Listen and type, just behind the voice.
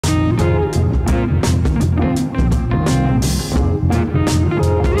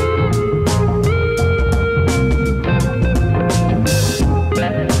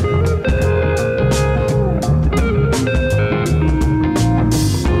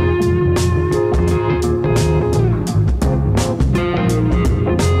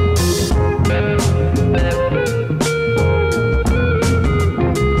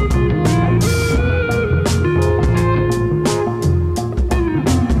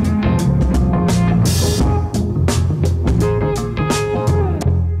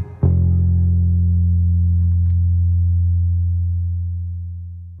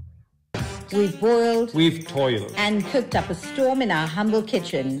We've boiled. We've toiled. And cooked up a storm in our humble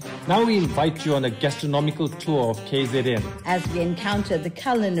kitchen. Now we invite you on a gastronomical tour of KZN as we encounter the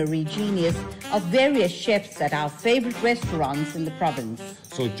culinary genius of various chefs at our favorite restaurants in the province.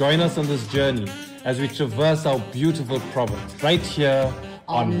 So join us on this journey as we traverse our beautiful province, right here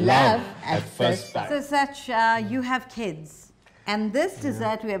on Love at First Bite. So Sach, you have kids, and this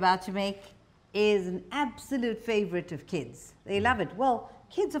dessert we're about to make is an absolute favorite of kids. They love it. Well,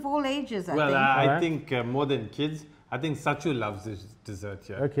 kids of all ages, I think. I think more than kids, I think Sachu loves this dessert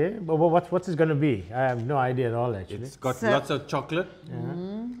here. Okay, but what's it going to be? I have no idea at all, actually. It's got lots of chocolate.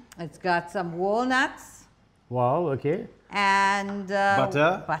 It's got some walnuts. Wow, okay. And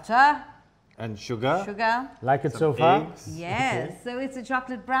butter. And sugar. Like it so far? Eggs. Yes, okay. So it's a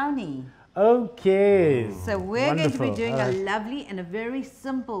chocolate brownie. Okay. So we're Wonderful. going to be doing a lovely and a very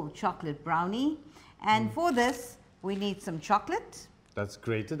simple chocolate brownie. And for this, we need some chocolate. That's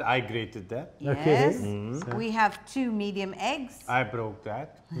grated. I grated that. Yes. Okay. We have 2 medium eggs. I broke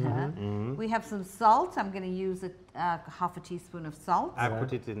that. We have some salt. I'm going to use half a teaspoon of salt. I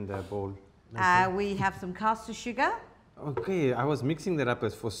put it in the bowl. We have some caster sugar. Okay, I was mixing that up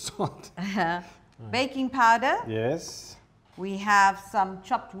as for salt. Baking powder. Yes. We have some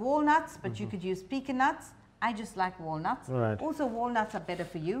chopped walnuts, but you could use pecan nuts. I just like walnuts. Right. Also, walnuts are better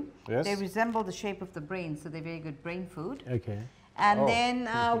for you. Yes. They resemble the shape of the brain, so they're very good brain food. Okay. And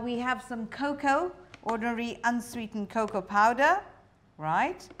then we have some cocoa, ordinary unsweetened cocoa powder,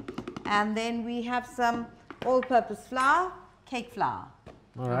 right? And then we have some all-purpose flour, cake flour.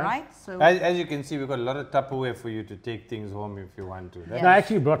 All right. So as you can see, we've got a lot of Tupperware for you to take things home if you want to. Yes. No, I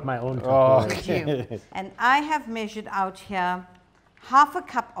actually brought my own Tupperware. Okay. And I have measured out here half a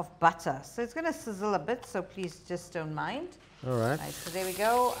cup of butter. So it's going to sizzle a bit, so please just don't mind. All right. So there we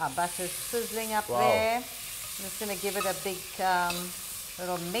go. Our butter is sizzling up there. I'm just going to give it a big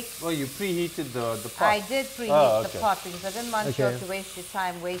little mix. Oh, you preheated the pot? I did preheat the pot because I didn't want you to waste your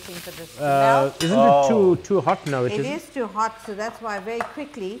time waiting for this to melt. Isn't it too hot now? It is too hot, so that's why very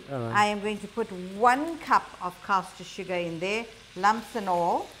quickly I am going to put 1 cup of caster sugar in there, lumps and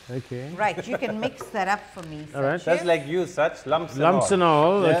all. Okay. Right, you can mix that up for me. All right. That's like you, such lumps and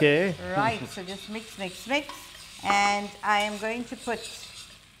all. Yeah. Okay. Right, so just mix. And I am going to put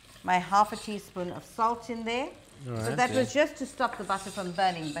my half a teaspoon of salt in there. Right. So that was just to stop the butter from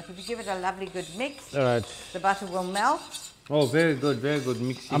burning. But if you give it a lovely good mix, the butter will melt. Oh, very good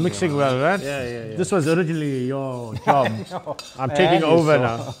mixing. I'm mixing well, right? Yeah. This was originally your job. I'm taking over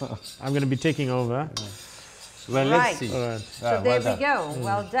now. I'm going to be taking over. Well, let's see. All right. So there we go.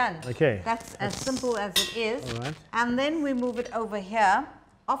 Well done. Okay. That's as simple as it is. All right. And then we move it over here,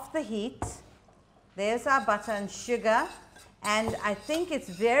 off the heat. There's our butter and sugar. And I think it's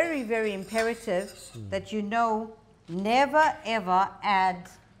very, very imperative that you know, never ever add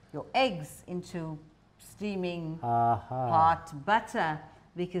your eggs into steaming hot butter,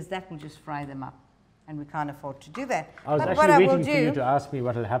 because that will just fry them up. And we can't afford to do that. I was but actually waiting for you to ask me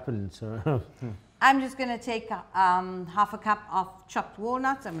what will happen. So I'm just going to take half a cup of chopped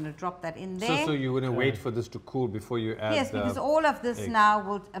walnuts. I'm going to drop that in there. So you're going to wait for this to cool before you add Yes, because all of this eggs. now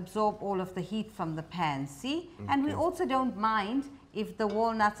will absorb all of the heat from the pan, see? And we also don't mind if the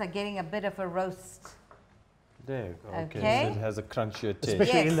walnuts are getting a bit of a roast. There you go. Okay. So it has a crunchier taste.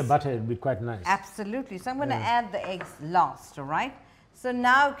 especially in the butter, it would be quite nice. Absolutely. So I'm going to add the eggs last, all right? So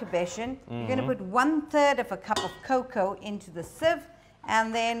now, Kabeshan, you're going to put 1/3 of a cup of cocoa into the sieve.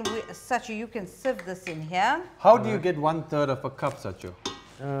 And then, Sachu, you can sieve this in here. How do you get 1/3 of a cup, Sachu?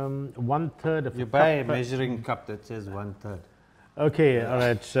 1/3 of you a buy a cup. measuring cup that says 1/3. Okay, all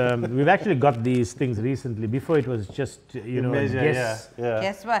right. We've actually got these things recently. Before it was just, you know, measure, guess.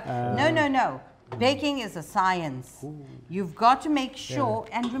 Guess what? No. Baking is a science. You've got to make sure,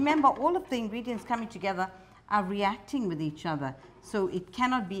 and remember, all of the ingredients coming together are reacting with each other. So it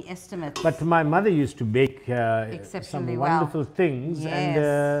cannot be estimates. But my mother used to bake some Exceptionally wonderful things, Yes.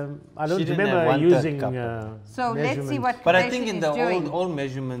 and I don't She didn't have remember 1/3 using cup. So let's see what But I Kabeshan think in is the doing. old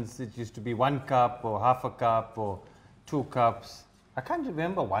measurements, it used to be 1 cup or half a cup or 2 cups. I can't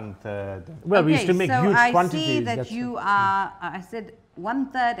remember 1/3. Well, we used to make huge I quantities. see that that's you are, I said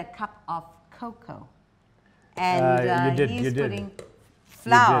 1/3 a cup of cocoa. And he's putting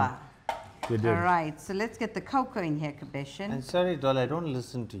flour. You did. All right, so let's get the cocoa in here, Kabeshan. I'm sorry, doll, I don't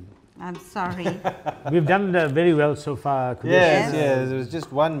listen to you. I'm sorry. We've done very well so far. Yes, it was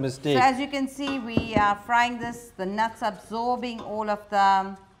just one mistake. So as you can see, we are frying this, the nuts absorbing all of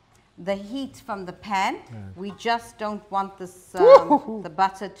the heat from the pan. We just don't want this, the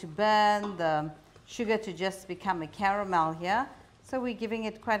butter to burn, the sugar to just become a caramel here. So we're giving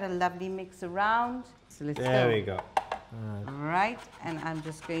it quite a lovely mix around. So let's There we go. All right, and I'm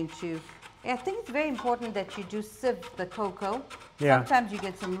just going to I think it's very important that you do sieve the cocoa. Yeah. Sometimes you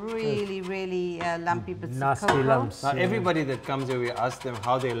get some really lumpy bits Nasty of cocoa. lumps. Now, Yeah. everybody that comes here, we ask them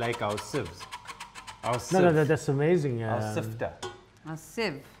how they like our sieves. Our sieve. No, that's amazing. Our sifter. A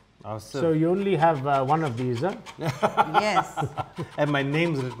sieve. Our sieve. So you only have one of these, huh? Yes. And my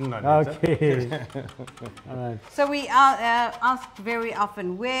name's written on it. Okay. All right. So we are asked very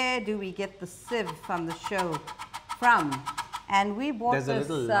often, where do we get the sieve from the show from? And we bought There's a this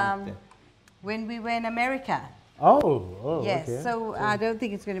little lump there. when we were in America. Oh, Yes, okay. so I don't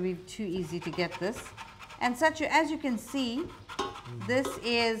think it's going to be too easy to get this. And as you can see, this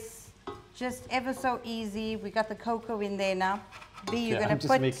is just ever so easy. We got the cocoa in there now. B, you're Yeah, going I'm to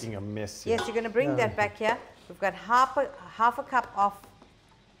just put... making a mess here. Yes, you're going to bring that back here. We've got half a cup of...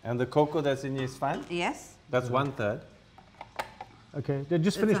 And the cocoa that's in here is fine? Yes. That's 1/3. Okay, then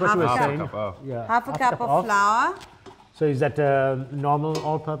just It's finish a what you were half a saying. cup. Oh. Yeah. Half a cup of off. flour. So is that normal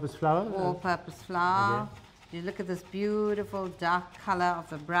all-purpose flour? All-purpose flour. You look at this beautiful dark color of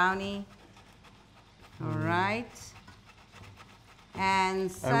the brownie. All right. And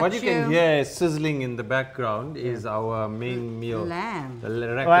And what you can satchel hear sizzling in the background is our main meal. lamb. The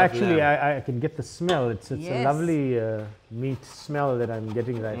rack Oh, of actually, lamb. I can get the smell. It's a Yes. lovely meat smell that I'm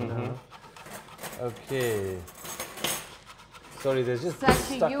getting right now. Okay. Sorry, there's just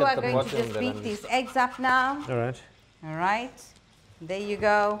Satchel, stuck you at are the going to bottom just that beat I'm these eggs up now. All right. All right. There you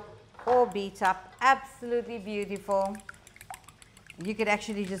go. All beat up. Absolutely beautiful. You could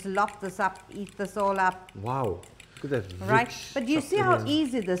actually just lop this up, eat this all up. Wow. Look at that. Right? rich But you see how chocolate.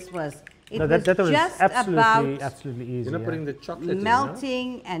 easy this was? It No, was that was just absolutely, about absolutely easy. You're not yeah. putting the chocolate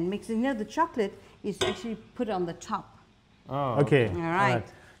melting and mixing. You know, the chocolate is actually put on the top. in, huh? Oh, Okay. All right.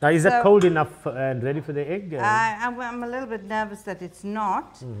 Now, is that So- cold enough and ready for the egg? I'm a little bit nervous that it's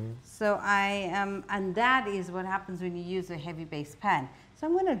not. So and that is what happens when you use a heavy base pan. So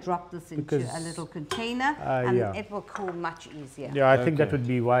I'm going to drop this into Because, a little container and yeah. it will cool much easier. Yeah, I think that Okay. would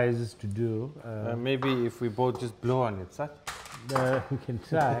be wise to do. Maybe if we both just blow on it, sir. We can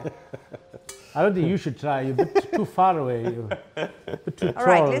try. I don't think you should try. You're a bit too far away. You're a bit too All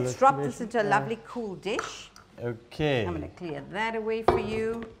right, tall. let's drop this into a lovely cool dish. Okay. I'm going to clear that away for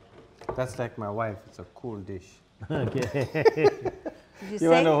you. That's like my wife. It's a cool dish. Okay. Did you You say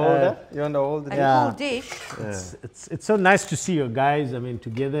want to hold it? You want to hold a it? Yeah. cool dish? It's so nice to see you guys. I mean,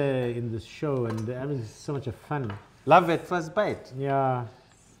 together in this show, and I mean, it's so much of fun. Love at first bite. Yeah.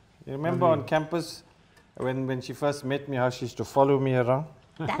 You remember on campus when she first met me, how she used to follow me around?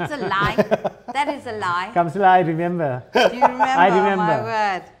 That's a lie. That is a lie. Kamsala, I remember Do you remember? I remember. My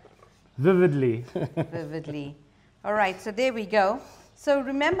word. vividly. Vividly. All right, so there we go. So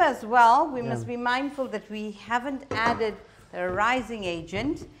remember as well, we must be mindful that we haven't added the rising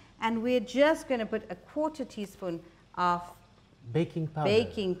agent, and we're just going to put a 1/4 teaspoon of Baking powder.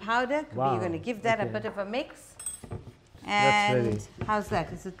 baking powder. Wow, You're going to give that a okay. bit of a mix. That's And ready. how's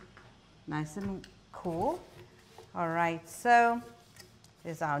that? Is it nice and cool? All right, so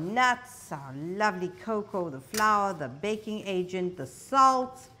there's our nuts, our lovely cocoa, the flour, the baking agent, the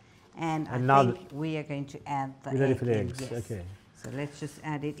salt, and I now think we are going to add the We're ready egg for the in, eggs. yes. Okay. So let's just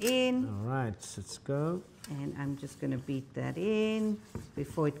add it in, All right, let's go. and I'm just going to beat that in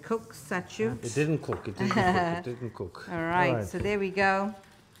before it cooks, Sachu. It didn't cook. It didn't cook. It didn't cook. All right, right. so there we go.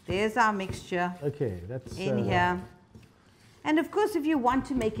 There's our mixture Okay, that's in here. And of course, if you want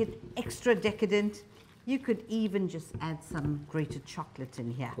to make it extra decadent, you could even just add some grated chocolate in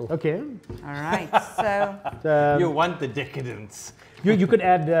here. Okay. All right, so You want the decadence. You could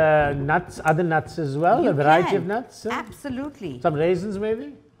add nuts, other nuts as well, you a variety can. of nuts. Absolutely. Some raisins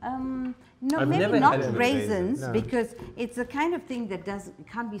maybe? No, I've maybe never not had raisins, raisins. because it's a kind of thing that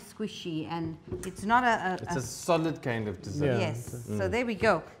can't be squishy, and it's not It's a solid kind of dessert. Yeah. yes. So there we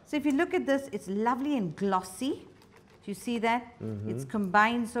go. So if you look at this, it's lovely and glossy. Do you see that? It's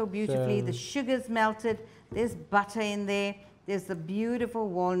combined so beautifully. So- The sugar's melted. There's butter in there. There's the beautiful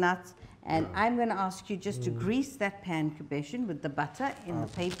walnuts. And I'm going to ask you just to grease that pan, Kubeshan, with the butter in the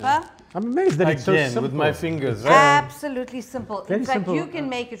paper. I'm amazed that it's so Again, simple. with my fingers, right? Absolutely simple. Very In fact, simple. you can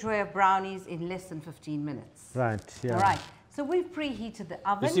make a tray of brownies in less than 15 minutes. Right, yeah. All right. So we've preheated the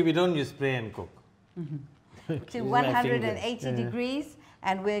You oven see, we don't use spray and cook. to my 180 degrees,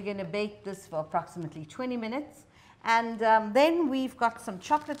 and we're going to bake this for approximately 20 minutes. And then we've got some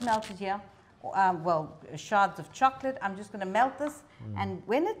chocolate melted here. Shards of chocolate. I'm just going to melt this, and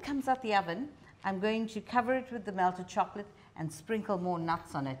when it comes out the oven, I'm going to cover it with the melted chocolate and sprinkle more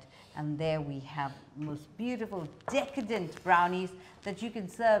nuts on it. And there we have most beautiful, decadent brownies that you can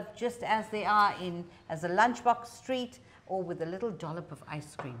serve just as they are as a lunchbox treat, or with a little dollop of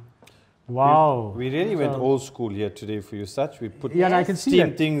ice cream. Wow. We really went old school here today for you, Sach. We put Yeah, and I can see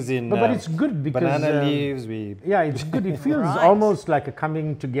steamed that. things in But it's good because banana leaves. We yeah, it's good. It feels Right. almost like a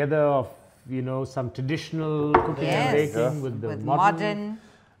coming together of, you know, some traditional cooking and Yes, baking with the with modern.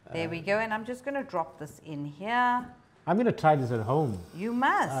 There we go. And I'm just going to drop this in here. I'm going to try this at home. You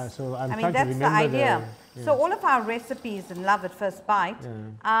must. So I'm I mean, trying to that's the remember idea. So all of our recipes in Love at First Bite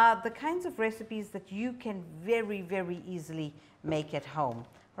are the kinds of recipes that you can very, very easily make at home.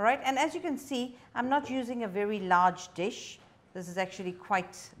 All right. And as you can see, I'm not using a very large dish. This is actually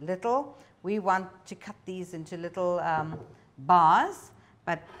quite little. We want to cut these into little bars.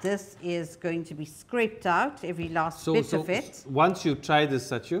 But this is going to be scraped out, every last bit of it. Once you try this,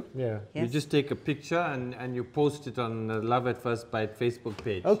 Sachu, Yeah. you Yes. just take a picture and you post it on the Love at First Bite Facebook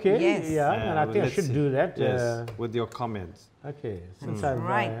page. Okay. Yes. Yeah, and I think I let's should see. do that. Yes, with your comments. Okay. Since I've,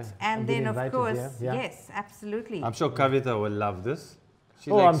 Right. I'm And getting then, of invited course, here. Yeah. yes, absolutely. I'm sure Kavita will love this. She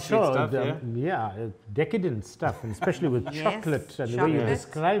Oh, likes I'm sweet sure. stuff, yeah? Decadent stuff, and especially with Yes, chocolate and the way you chocolate.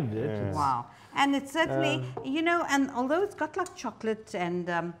 described it. it's- Wow. And it's certainly, you know, and although it's got like chocolate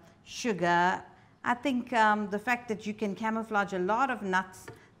and sugar, I think the fact that you can camouflage a lot of nuts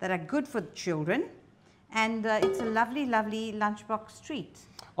that are good for children, and it's a lovely, lovely lunchbox treat.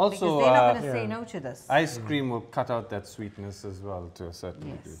 Also, because they're not going to say no to this. Ice cream will cut out that sweetness as well to a certain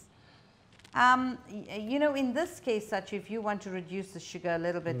degree. Yes. You know, in this case, such if you want to reduce the sugar a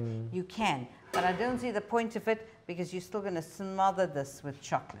little bit, you can. But I don't see the point of it because you're still going to smother this with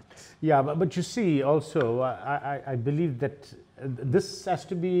chocolate. Yeah, but you see, also, I believe that this has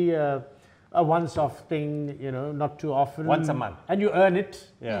to be a once-off thing, you know, not too often. Once a month. And you earn it.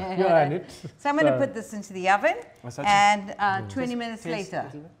 Yeah. You earn it. So I'm going to put this into the oven, What's that? and 20 minutes later.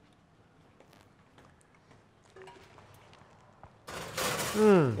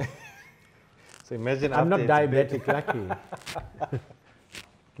 So imagine I'm not after it's baked. diabetic, lucky.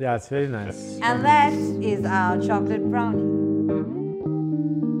 Yeah, it's very nice. And that is our chocolate brownie.